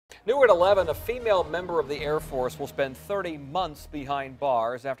New at 11, a female member of the Air Force will spend 30 months behind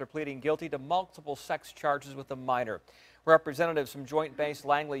bars after pleading guilty to multiple sex charges with a minor. Representatives from Joint Base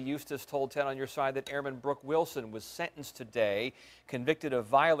Langley Eustis told 10 on your side that Airman Brooke Wilson was sentenced today, convicted of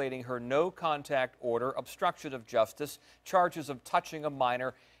violating her no-contact order, obstruction of justice, charges of touching a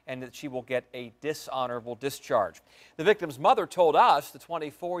minor, and that she will get a dishonorable discharge. The victim's mother told us the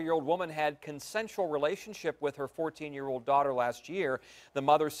 24-year-old woman had consensual relationship with her 14-year-old daughter last year. The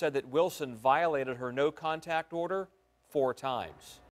mother said that Wilson violated her no-contact order 4 times.